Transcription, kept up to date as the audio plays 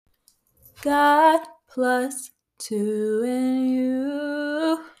God plus 2 and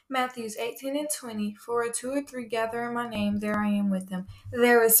you. Matthews 18:20, for where 2 or 3 gather in my name, there I am with them.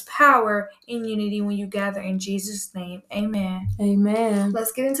 There is power in unity when you gather in Jesus' name. Amen. Amen.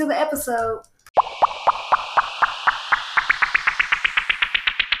 Let's get into the episode.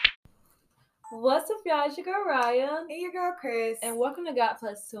 What's up, y'all? It's your girl Raya. And your girl Chris. And welcome to God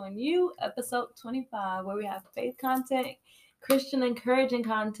plus 2 and you, episode 25, where we have faith content, Christian encouraging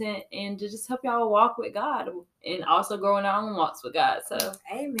content, and to just help y'all walk with God and also grow in our own walks with God. So,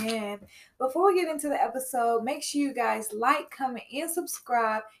 amen. Before we get into the episode, make sure you guys like, comment, and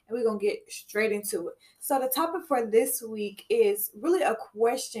subscribe, and we're going to get straight into it. So the topic for this week is really a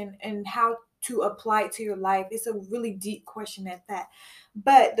question and how to apply it to your life. It's a really deep question at that.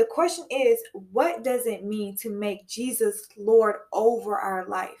 But the question is, what does it mean to make Jesus Lord over our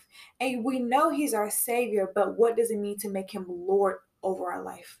life? And we know he's our Savior, but what does it mean to make him Lord over our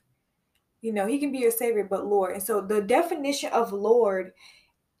life? You know, he can be your Savior, but Lord. And so the definition of Lord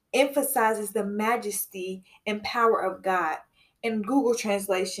emphasizes the majesty and power of God. In Google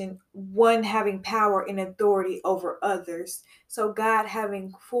translation, one having power and authority over others. So God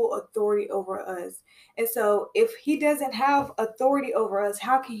having full authority over us. And so if he doesn't have authority over us,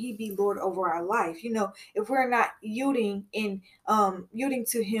 how can he be Lord over our life? You know, if we're not yielding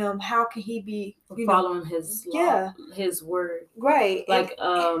to him, how can he be following his law, his word, right? Like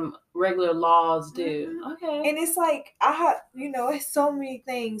regular laws do. Mm-hmm. Okay. And it's like it's so many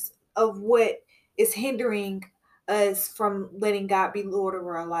things of what is hindering us from letting God be Lord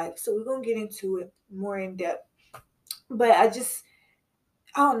over our life. So we're gonna get into it more in depth. But I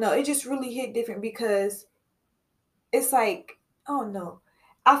don't know, it just really hit different because it's like, I don't know.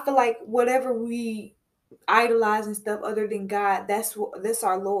 I feel like whatever we idolize and stuff other than God, that's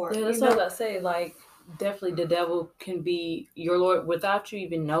our Lord. Yeah, that's what I say. Like, definitely the devil can be your Lord without you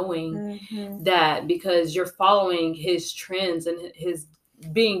even knowing that, because you're following his trends and his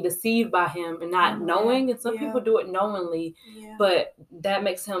being deceived by him and not knowing. And some people do it knowingly, but that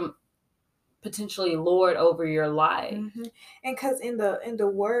makes him potentially Lord over your life. And because in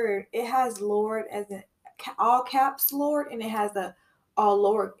the word, it has Lord as in all caps Lord, and it has the all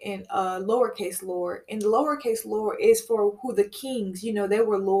lowercase Lord. And the lowercase Lord is for who the kings, they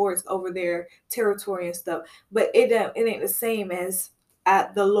were lords over their territory and stuff. But it ain't the same as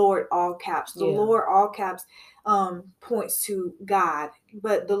at the Lord all caps. The Lord all caps points to God.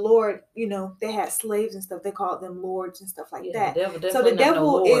 But the Lord, they had slaves and stuff. They called them lords and stuff like that. So the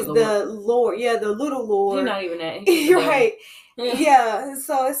devil is the Lord. Yeah, the little Lord. He's not even that. Right. Yeah.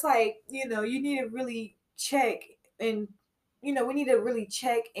 So it's like, you need to really check and we need to really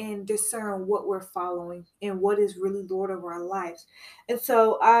check and discern what we're following and what is really Lord over our lives. And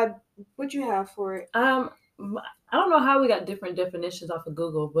so what you have for it? I don't know how we got different definitions off of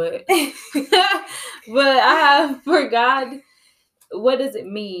Google, but but I have, for God, what does it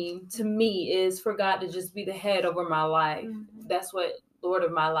mean to me is for God to just be the head over my life. That's what Lord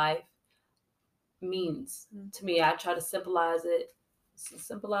of my life means to me. I try to symbolize it.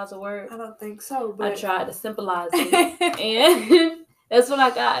 Symbolize a word? I don't think so, but I tried to symbolize it. And that's what I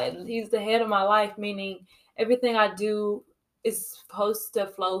got. He's the head of my life, meaning everything I do is supposed to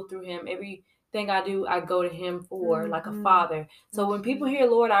flow through him. Everything I do, I go to him for, like a father. So when people hear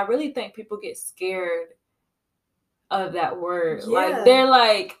Lord, I really think people get scared of that word. Like, they're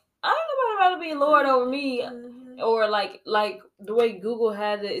like, I don't know about to be Lord over me. Or like the way Google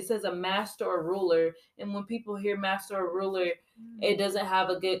had it says a master or ruler. And when people hear master or ruler, it doesn't have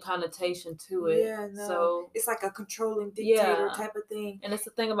a good connotation to it. Yeah, no. So it's like a controlling dictator type of thing. And it's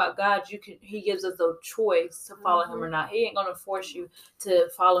the thing about God, he gives us the choice to follow him or not. He ain't gonna force you to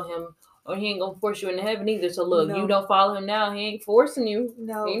follow him, or he ain't gonna force you into heaven either. So look, you don't follow him now, he ain't forcing you.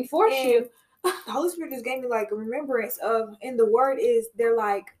 No. He ain't force you. The Holy Spirit just gave me like a remembrance of, in the word is, they're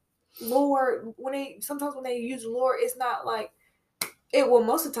like, Lord, when they use Lord, it's not like it. Well,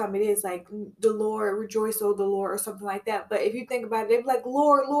 most of the time it is like, the Lord, rejoice, O the Lord, or something like that. But if you think about it, they'd be like,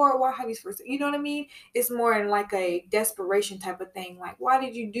 Lord, why have you forsaken? You know what I mean? It's more in like a desperation type of thing. Like, why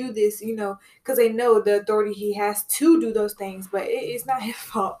did you do this? Because they know the authority he has to do those things, but it's not his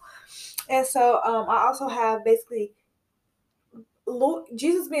fault. And so I also have basically, Lord,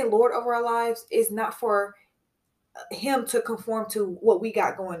 Jesus being Lord over our lives is not for him to conform to what we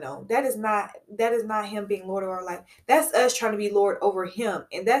got going on. That is not him being Lord of our life. That's us trying to be Lord over him,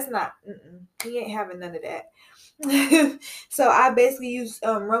 and that's not. He ain't having none of that. So I basically use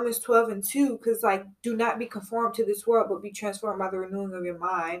Romans 12:2, because like, do not be conformed to this world, but be transformed by the renewing of your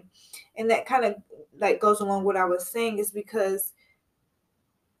mind. And that kind of like goes along with what I was saying, is because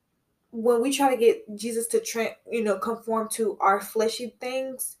when we try to get Jesus to conform to our fleshy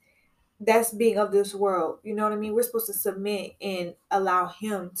things, that's being of this world. You know what I mean? We're supposed to submit and allow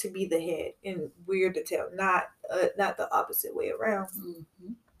him to be the head, and we're the tail, not the opposite way around.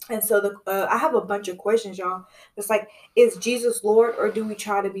 Mm-hmm. And so I have a bunch of questions, y'all. It's like, is Jesus Lord, or do we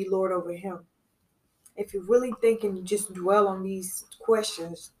try to be Lord over him? If you really think and just dwell on these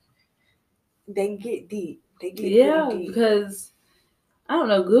questions, they get deep. They get pretty deep. Because I don't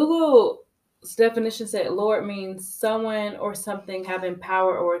know, Google's definition said Lord means someone or something having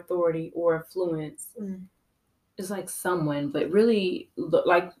power or authority or influence. It's like someone, but really,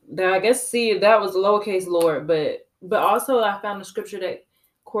 like that. I guess that was lowercase Lord, but also I found a scripture that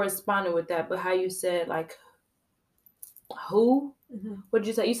corresponded with that. But how you said like who? Mm-hmm. What did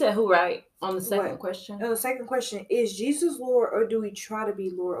you say? You said who, right? On the second question. The second question is Jesus Lord, or do we try to be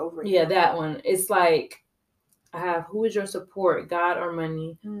Lord over him? Yeah, that one. It's like I have who is your support, God or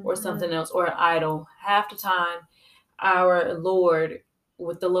money, or something else, or an idol. Half the time, our Lord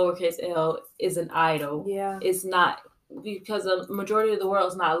with the lowercase L is an idol. Yeah. It's not, because the majority of the world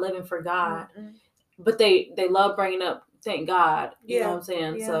is not living for God. But they love bringing up thank God. You know what I'm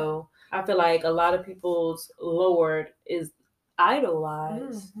saying? Yeah. So I feel like a lot of people's Lord is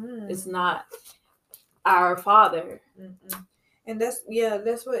idolized. It's not our Father. And that's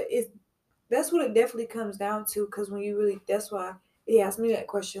what it definitely comes down to, because when you really, that's why he asked me that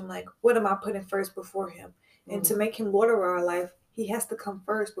question, like, what am I putting first before him? And to make him Lord of our life, he has to come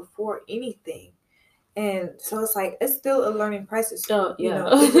first before anything. And so it's like, it's still a learning process. Oh, yeah. You know,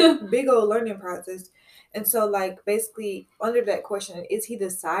 it's a big old learning process. And so, like, basically under that question, is he the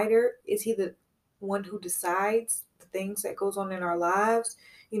decider? Is he the one who decides the things that goes on in our lives?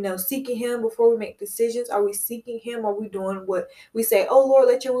 You know, seeking him before we make decisions. Are we seeking him? Are we doing what we say, oh Lord,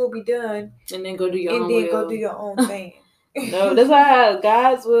 let your will be done, and then go do your own will. go do your own thing? No, that's why I have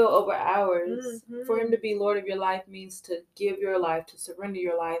God's will over ours. For him to be Lord of your life means to give your life, to surrender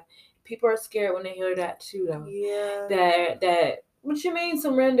your life. People are scared when they hear that too, though. Yeah. That what you mean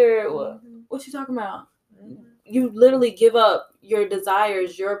surrender? What you talking about? You literally give up your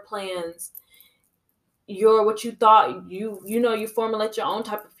desires, your plans, what you thought you formulate your own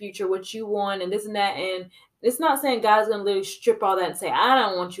type of future, what you want, and this and that. And it's not saying God's gonna literally strip all that and say, I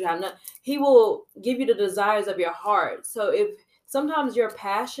don't want you to have nothing. He will give you the desires of your heart. So if sometimes your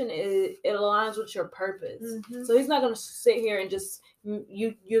passion it aligns with your purpose. So he's not gonna sit here and just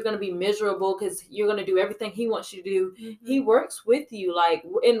you're gonna be miserable because you're gonna do everything he wants you to do. He works with you, like,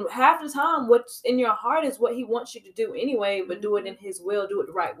 and half the time what's in your heart is what he wants you to do anyway, but do it in his will, do it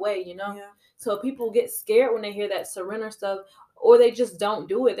the right way, you know. So people get scared when they hear that surrender stuff, or they just don't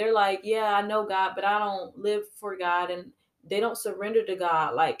do it. They're like, yeah, I know God, but I don't live for God. And they don't surrender to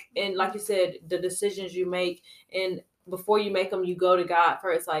God. Like, and like you said, the decisions you make, and before you make them, you go to God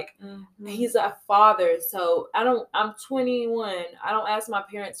first. Like, he's a father. So I'm 21. I don't ask my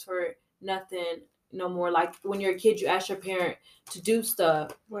parents for nothing no more. Like, when you're a kid, you ask your parent to do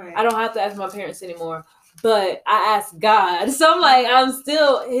stuff. Right. I don't have to ask my parents anymore. But I ask God. So I'm like, I'm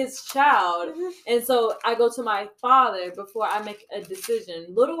still his child. And so I go to my Father before I make a decision.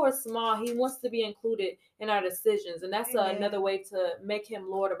 Little or small, he wants to be included in our decisions. And that's another way to make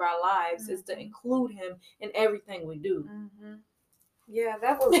him Lord of our lives, is to include him in everything we do. Yeah,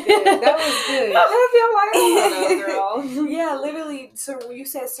 that was good. That was good. I feel like, girl. Yeah, literally. So when you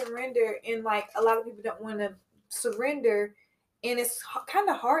said surrender, and like a lot of people don't want to surrender, and it's kind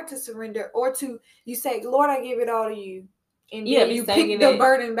of hard to surrender, or you say, Lord, I give it all to you, and then you pick the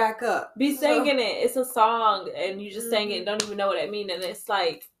burden back up. Be singing it. It's a song, and you just sing it and don't even know what it means, and it's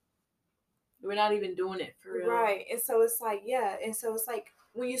like we're not even doing it for real, right? And so it's like, and so it's like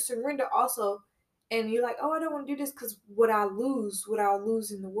when you surrender also, and you're like, oh, I don't want to do this because what I'll lose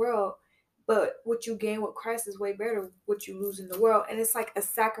in the world. But what you gain with Christ is way better than what you lose in the world. And it's like a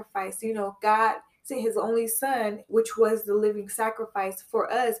sacrifice. You know, God sent his only son, which was the living sacrifice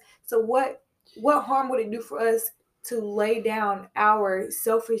for us. So what harm would it do for us to lay down our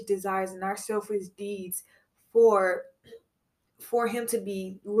selfish desires and our selfish deeds for him to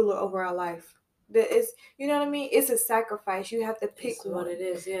be ruler over our life? It's, you know what I mean? It's a sacrifice. You have to pick what it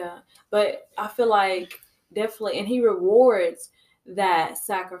is, yeah. But I feel like definitely, and he rewards that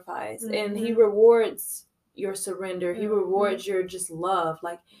sacrifice, and he rewards your surrender. He rewards your just love.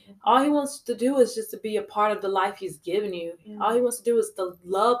 Like, all he wants to do is just to be a part of the life he's given you. All he wants to do is to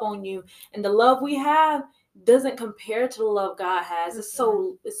love on you, and the love we have doesn't compare to the love God has. It's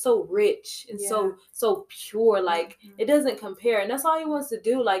so rich and so pure. Like, it doesn't compare, and that's all he wants to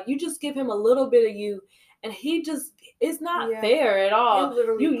do. Like, you just give him a little bit of you, and he just, it's not fair at all.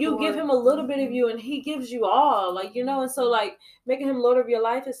 You give him a little bit of you, and he gives you all. Like, you know, and so, like, making him Lord of your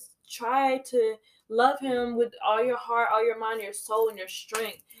life is try to love him with all your heart, all your mind, your soul, and your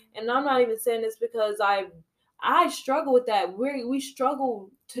strength. And I'm not even saying this because I struggle with that. We struggle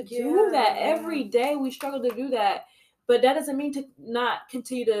to do that every day. We struggle to do that. But that doesn't mean to not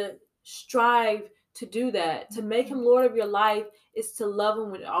continue to strive to do that. To make him Lord of your life is to love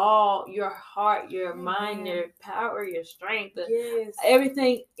him with all your heart, your mind, your power, your strength,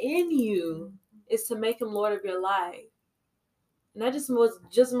 everything in you is to make him Lord of your life. And that just was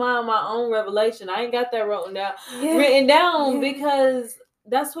just my own revelation. I ain't got that written down because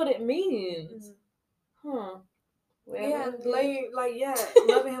that's what it means. Loving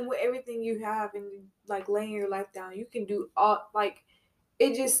him with everything you have and like laying your life down. You can do all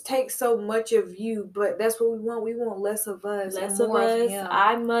it just takes so much of you, but that's what we want. We want less of us. Less of us.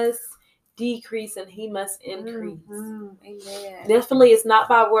 I must decrease and he must increase. Amen. Definitely, it's not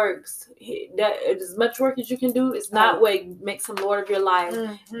by works. That as much work as you can do, it's not what makes him Lord of your life.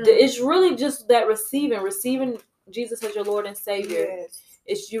 It's really just that receiving Jesus as your Lord and Savior. Yes.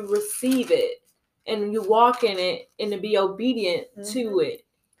 It's you receive it and you walk in it and to be obedient to it.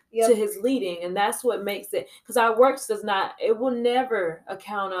 To his leading, and that's what makes it, because our works it will never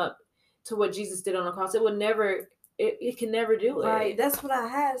account up to what Jesus did on the cross. It will never, it can never do it. Right, that's what I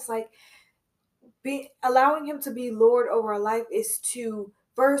had. It's like allowing him to be Lord over our life is to,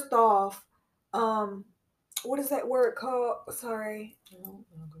 first off, what is that word called? Sorry.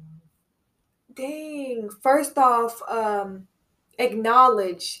 First off,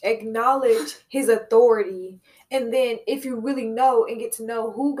 acknowledge his authority, and then if you really know and get to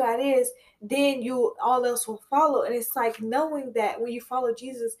know who God is, then all else will follow. And it's like knowing that when you follow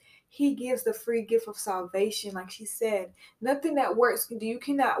Jesus, he gives the free gift of salvation. Like she said, nothing that works can do. You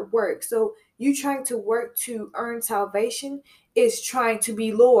cannot work. So you trying to work to earn salvation is trying to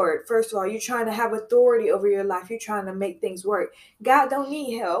be Lord. First of all, you're trying to have authority over your life. You're trying to make things work. God don't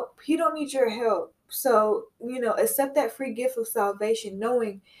need help. He don't need your help. So, accept that free gift of salvation,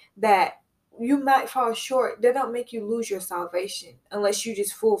 knowing that you might fall short. That don't make you lose your salvation unless you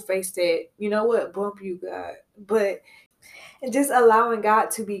just full face said, you know what, bump you, God. But just allowing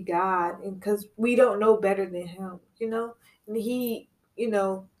God to be God, and because we don't know better than him, and he,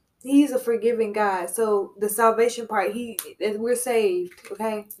 he's a forgiving God. So the salvation part, we're saved.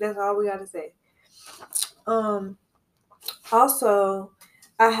 Okay. That's all we got to say. Also,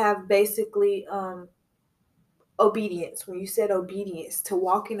 I have basically obedience. When you said obedience, to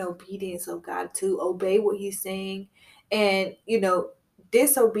walk in obedience of God, to obey what he's saying. And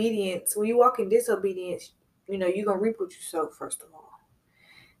disobedience, when you walk in disobedience, you're gonna reap what you sow, first of all.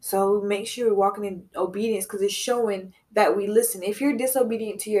 So make sure you're walking in obedience, because it's showing that we listen. If you're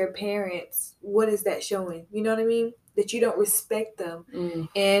disobedient to your parents, what is that showing? You know what I mean? That you don't respect them.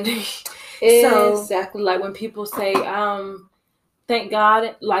 And exactly, like when people say thank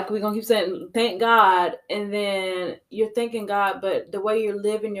God, like we're gonna keep saying thank God, and then you're thanking God, but the way you're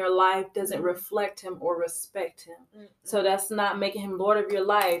living your life doesn't reflect him or respect him. So that's not making him Lord of your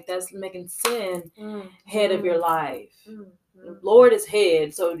life. That's making sin head of your life. Lord is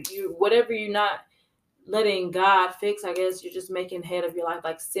head. So whatever you're not letting God fix, I guess you're just making head of your life,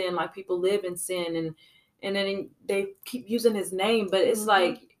 like sin. Like people live in sin and then they keep using his name, but it's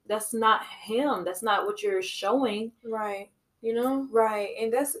like that's not him. That's not what you're showing. Right. Right.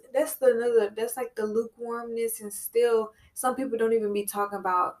 And that's like the lukewarmness, and still some people don't even be talking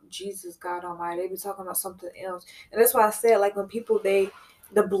about Jesus, God Almighty. They be talking about something else. And that's why I said, like, when people the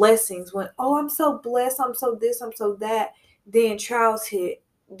blessings, when, oh, I'm so blessed, I'm so this, I'm so that, then trials hit,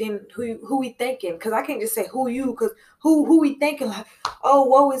 then who we thinking? Because I can't just say because who we thinking, like, oh,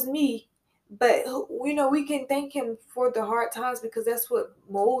 woe is me. But we can thank him for the hard times, because that's what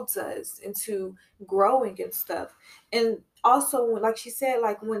molds us into growing and stuff. And also, like she said,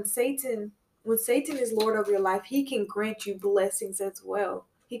 like when Satan is Lord over your life, he can grant you blessings as well.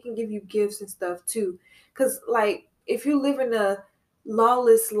 He can give you gifts and stuff too. Because like if you live in a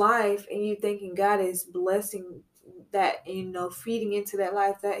lawless life and you thinking God is blessing that, feeding into that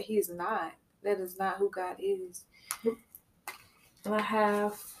life, that he is not. That is not who God is. I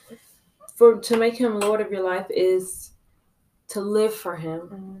have to make him Lord of your life is to live for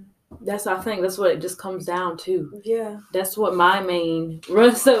him. That's, I think that's what it just comes down to. Yeah. That's what my main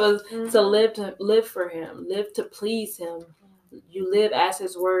was, to live for him, live to please him. You live as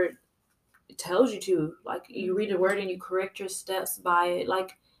his word tells you to. Like you read the word and you correct your steps by it,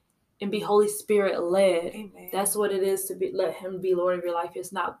 like, and be Holy Spirit led. Amen. That's what it is to let him be Lord of your life.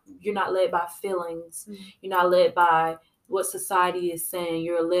 You're not led by feelings. You're not led by what society is saying.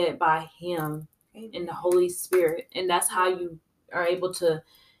 You're led by him. Amen. And the Holy Spirit. And that's how you are able to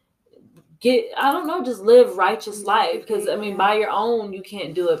just live righteous life. Because, by your own, you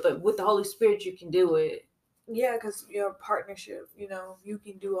can't do it. But with the Holy Spirit, you can do it. Yeah, because your partnership, you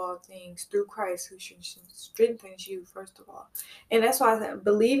can do all things through Christ who strengthens you, first of all. And that's why I said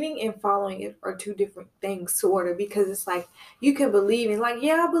believing and following it are two different things, sort of, because it's like you can believe in, like,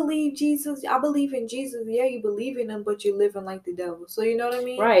 yeah, I believe Jesus. I believe in Jesus. Yeah, you believe in him, but you're living like the devil. So, you know what I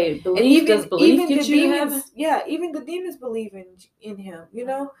mean? Right. And Does belief get you to heaven? Yeah, even the demons believe in him,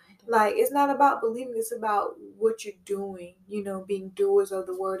 Like, it's not about believing, it's about what you're doing, being doers of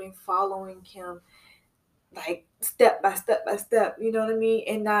the word and following him, like step by step by step, you know what I mean?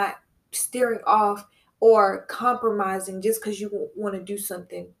 And not steering off or compromising just because you want to do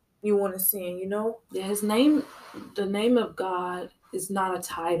something you want to sin, Yeah, the name of God is not a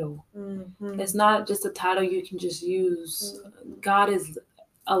title. Mm-hmm. It's not just a title you can just use. Mm-hmm. God is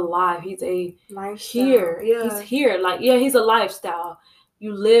alive. He's a lifestyle. Here. Yeah. He's here. Like, yeah, he's a lifestyle.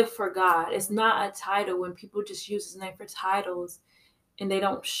 You live for God. It's not a title. When people just use his name for titles and they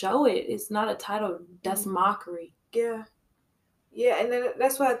don't show it, it's not a title. That's mockery. Yeah. Yeah, and then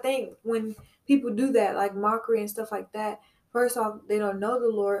that's what I think when people do that, like mockery and stuff like that. First off, they don't know the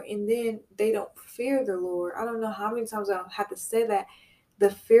Lord, and then they don't fear the Lord. I don't know how many times I have to say that. The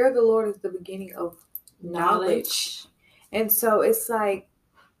fear of the Lord is the beginning of knowledge. And so it's like,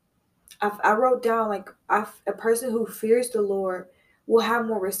 I wrote down, like, a person who fears the Lord will have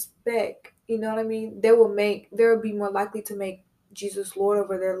more respect. You know what I mean? They'll be more likely to make Jesus Lord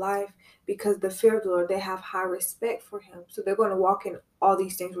over their life, because the fear of the Lord, they have high respect for him. So they're going to walk in all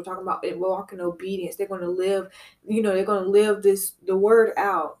these things we're talking about, and walk in obedience. They're going to live, they're going to live the word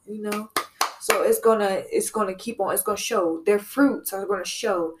out, So it's gonna keep on. It's gonna show. Their fruits are gonna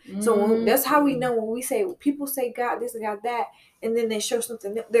show. So that's how we know, when we say, people say God this and God that, and then they show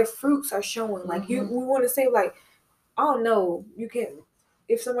something, their fruits are showing. Like, we want to say, like, I don't know. You can,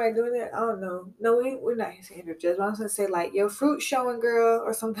 if somebody doing that, I don't know. No, we're not saying to judge. I'm gonna say, like, your fruit showing, girl,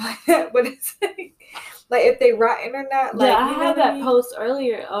 or something like that. But it's like if they rotten or not. Like, yeah, I had that post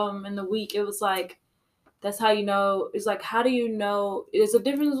earlier in the week. It was like, that's how you know. It's like, how do you know? There's a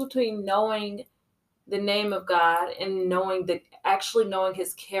difference between knowing the name of God and actually knowing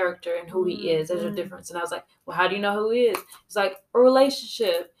his character and who he is. There's a difference. And I was like, well, how do you know who he is? It's like a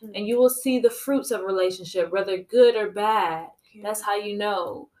relationship, and you will see the fruits of a relationship, whether good or bad. That's how you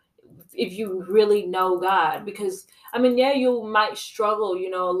know if you really know God. Because, I mean, yeah, you might struggle,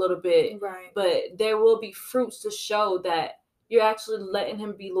 a little bit, right? But there will be fruits to show that you're actually letting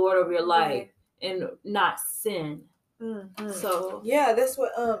him be Lord of your life, and not sin. Mm-hmm. So yeah, that's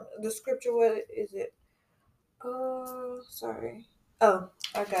what the scripture, what is it? Sorry. Oh,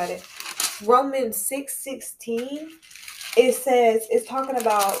 I got it. Romans 6:16. It says, it's talking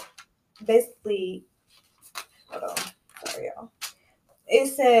about basically, hold on, sorry y'all.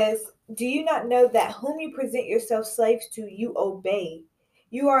 It says, do you not know that whom you present yourself slaves to, you obey?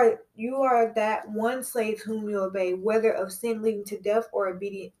 You are that one slave whom you obey, whether of sin leading to death or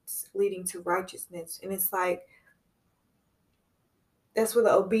obedience leading to righteousness. And it's like, that's where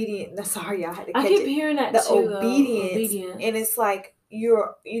the obedient. Sorry, I had to catch it. I keep hearing that too. Obedience, and it's like,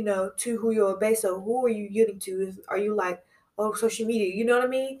 you're, to who you obey. So who are you yielding to? Are you like, oh, social media? You know what I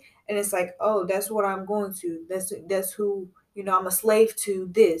mean? And it's like, oh, that's what I'm going to. That's who, I'm a slave to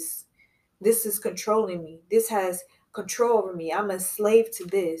this. This is controlling me. This has control over me. I'm a slave to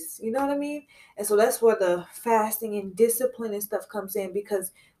this. You know what I mean? And so that's where the fasting and discipline and stuff comes in,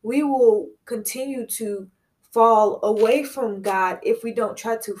 because we will continue to fall away from God if we don't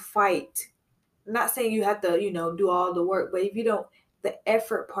try to fight. I'm not saying you have to, do all the work, but if you don't, the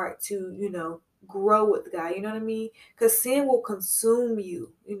effort part to, grow with God, you know what I mean? Because sin will consume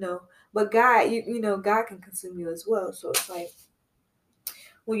you, but God, God can consume you as well. So it's like,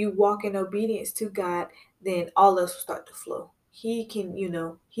 when you walk in obedience to God, then all else will start to flow. He can,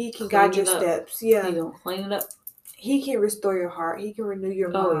 he can guide your steps. Yeah. He gonna clean it up. He can restore your heart. He can renew your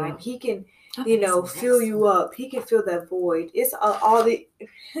mind. Yeah. He can, fill you up. He can fill that void. It's all the,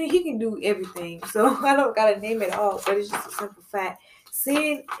 he can do everything. So I don't gotta name it all, but it's just a simple fact.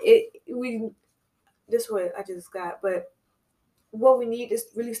 Sin, this is what I just got, but what we need to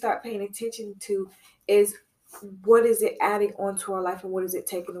really start paying attention to is, what is it adding onto our life and what is it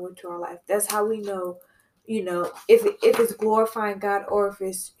taking away to our life? That's how we know, if it's glorifying God, or if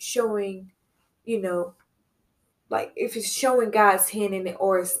it's showing, like if it's showing God's hand in it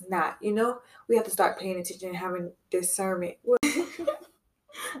or it's not. We have to start paying attention and having discernment. That's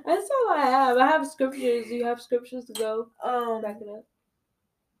all I have. I have scriptures. Do you have scriptures to go back it up?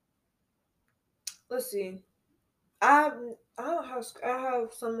 Let's see. I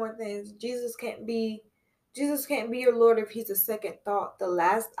have some more things. Jesus can't be your Lord if he's a second thought, the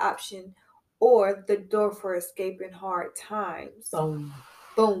last option, or the door for escaping hard times. Boom.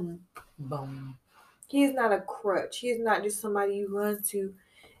 Boom. Boom. He is not a crutch. He is not just somebody you run to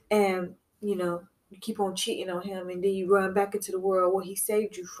and, you know, you keep on cheating on him and then you run back into the world where he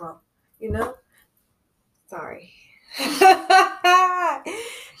saved you from, you know? Sorry.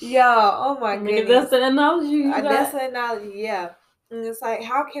 Yo, oh my goodness. That's an analogy. That's an analogy, yeah. And it's like,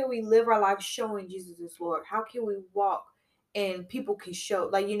 how can we live our life showing Jesus is Lord? How can we walk and people can show,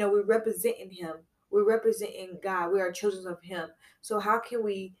 like, you know, we're representing him. We're representing God. We are children of him. So how can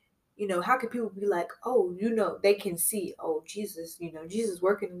we, you know, how can people be like, oh, you know, they can see, oh, Jesus, you know, Jesus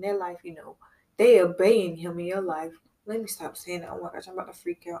working in their life, you know, they obeying him in your life. Let me stop saying that. Oh my gosh, I'm about to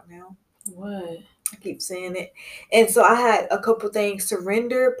freak out now. What? I keep saying it. And so I had a couple things: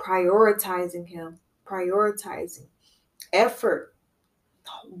 surrender, prioritizing him, prioritizing, effort,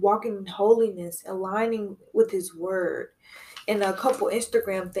 walking in holiness, aligning with his word. And a couple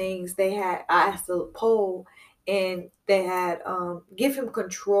Instagram things they had, I asked a poll and they had give him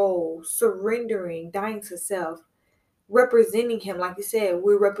control, surrendering, dying to self, representing him. Like you said,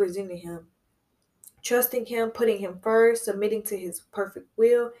 we're representing him. Trusting him, putting him first, submitting to his perfect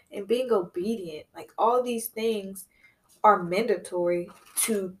will, and being obedient. Like all these things are mandatory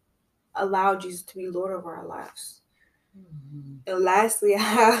to allow Jesus to be Lord of our lives. Mm-hmm. And lastly,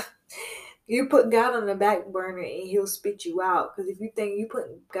 you put God on the back burner and he'll spit you out. Because if you think you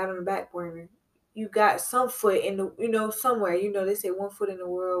put God on the back burner, you got some foot in the, you know, somewhere. You know, they say 1 foot in the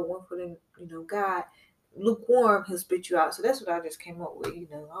world, 1 foot in, you know, God. Lukewarm, he'll spit you out. So that's what I just came up with. You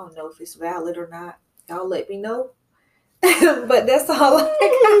know, I don't know if it's valid or not. Y'all let me know. But that's all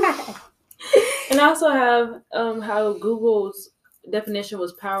I got. And I also have how Google's definition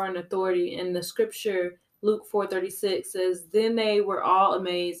was power and authority. In the scripture, Luke 4:36 says, "Then they were all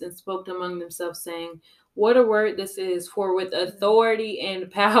amazed and spoke among themselves, saying, 'What a word this is! For with authority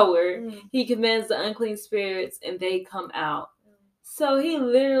and power he commands the unclean spirits, and they come out.'" So he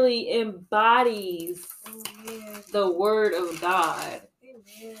literally embodies the word of God.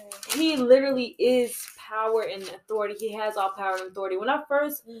 He literally is power and authority. He has all power and authority. When I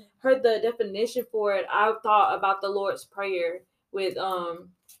first heard the definition for it, I thought about the Lord's Prayer with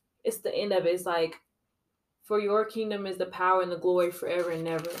it's the end of it. It's like, "For your kingdom is the power and the glory forever and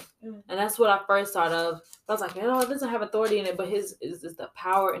ever." And that's what I first thought of. I was like, it doesn't have authority in it, but his is the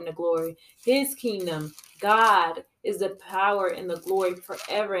power and the glory. His kingdom, God, is the power and the glory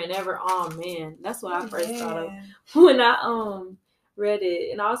forever and ever. Amen. That's what I first thought of when I read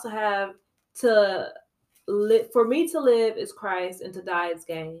it. And I also have to live. For me to live is Christ, and to die is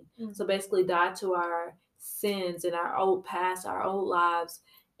gain. So basically, die to our sins and our old past, our old lives,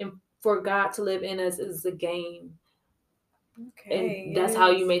 and for God to live in us is the gain. Okay, and that's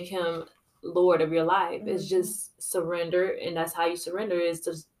how you make him Lord of your life. It's just surrender, and that's how you surrender, is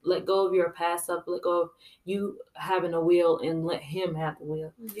to let go of your past stuff, let go of you having a will, and let him have the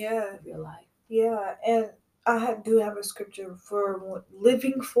will of your life. Yeah, and I do have a scripture for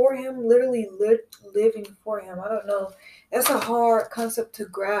living for him, literally living for him. I don't know. That's a hard concept to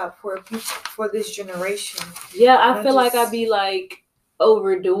grab for this generation. Yeah, I feel like I'd be like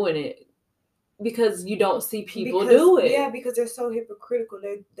overdoing it because you don't see people do it. Yeah, because they're so hypocritical.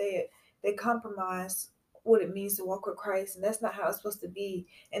 They compromise what it means to walk with Christ, and that's not how it's supposed to be.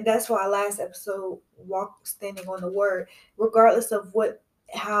 And that's why last episode, standing on the word, regardless of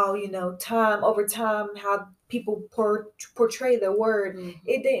how, you know, time over time, how people portray the word,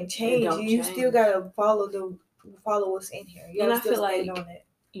 it didn't change. You still gotta follow what's in here. You gotta still stand on it.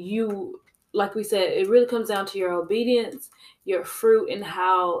 You, like we said, it really comes down to your obedience, your fruit, and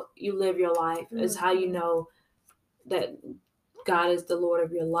how you live your life. Is how you know that God is the Lord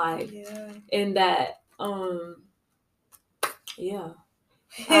of your life. Yeah. And that I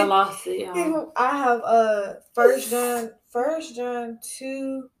lost it, y'all. I have 1 John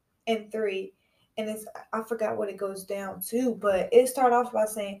 2 and 3, and I forgot what it goes down to, but it started off by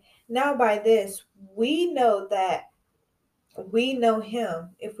saying, "Now by this we know that we know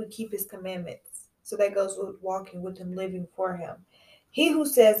him if we keep his commandments." So that goes with walking with him, living for him. "He who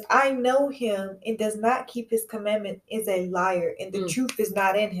says, 'I know him,' and does not keep his commandment is a liar, and the truth is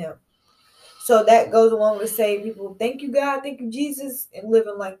not in him." So that goes along with saying people, thank you, God, thank you, Jesus, and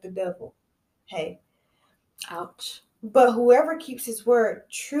living like the devil. Hey. Ouch. "But whoever keeps his word,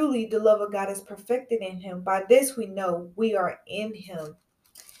 truly the love of God is perfected in him. By this we know we are in him.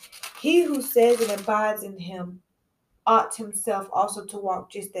 He who says and abides in him ought himself also to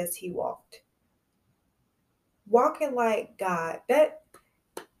walk just as he walked." Walking like God. That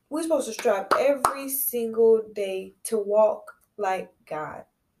we're supposed to strive every single day to walk like God.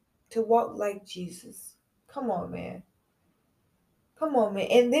 To walk like Jesus. Come on, man. Come on, man.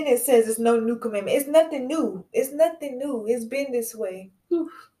 And then it says it's no new commandment. It's nothing new. It's nothing new. It's been this way.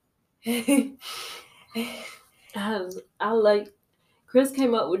 I like Chris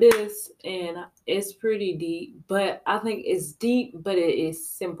came up with this, and it's pretty deep. But I think it's deep, but it is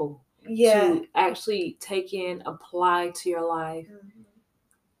simple to actually take in, apply to your life.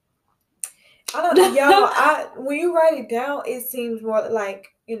 I don't know, y'all. When you write it down, it seems more like,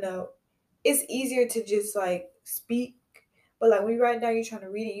 it's easier to just like speak. But like when you write it down, you're trying to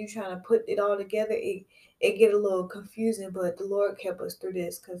read it, you're trying to put it all together. It get a little confusing, but the Lord kept us through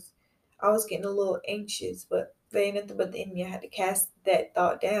this because I was getting a little anxious. But there ain't nothing but the enemy. I had to cast that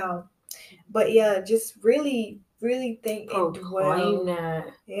thought down. But yeah, just really, really think and dwell.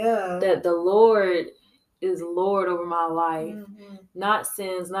 That the Lord is Lord over my life. Not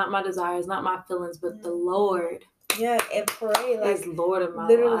sins, not my desires, not my feelings, but the Lord. Yeah, and pray like is Lord of my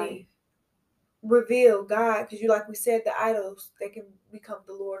life. Reveal God, because like we said, the idols, they can become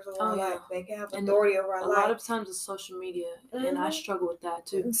the lords of our life. They can have authority over our life. A lot of times it's social media, and I struggle with that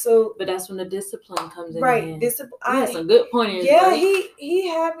too. And so, but that's when the discipline comes in. Right, discipline. I had some good pointers. Yeah, he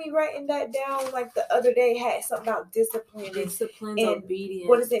had me writing that down like the other day. Had something about discipline, and obedience.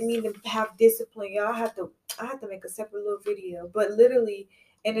 What does it mean to have discipline? Y'all have to. I have to make a separate little video, but literally,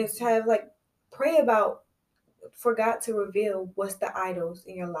 and it's have like pray about for God to reveal what's the idols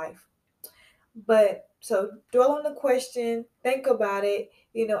in your life. But so dwell on the question, think about it,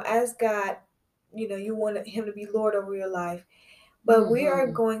 ask God, you want him to be Lord over your life. But we are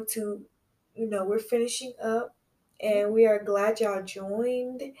going to, we're finishing up, and we are glad y'all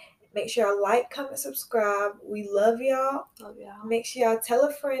joined. Make sure y'all like, comment, subscribe. We love y'all. Make sure y'all tell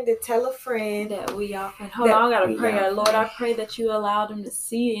a friend to tell a friend. That we y'all friend. Hold on, I gotta pray. Lord, I pray that you allow them to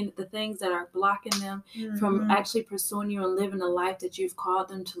see the things that are blocking them from actually pursuing you and living the life that you've called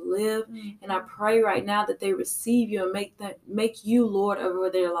them to live. And I pray right now that they receive you and make you Lord over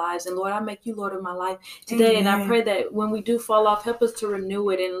their lives. And Lord, I make you Lord of my life today. Amen. And I pray that when we do fall off, help us to renew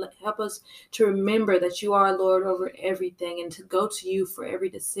it and help us to remember that you are Lord over everything, and to go to you for every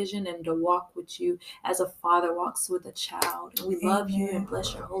decision and to walk with you as a father walks with a child. And we love you and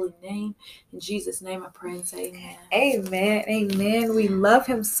bless your holy name. In Jesus' name I pray and say amen. Amen. Amen. We love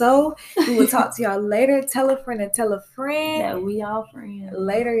him so. We will talk to y'all later. Tell a friend and tell a friend. That we all friends.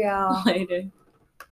 Later, y'all. Later.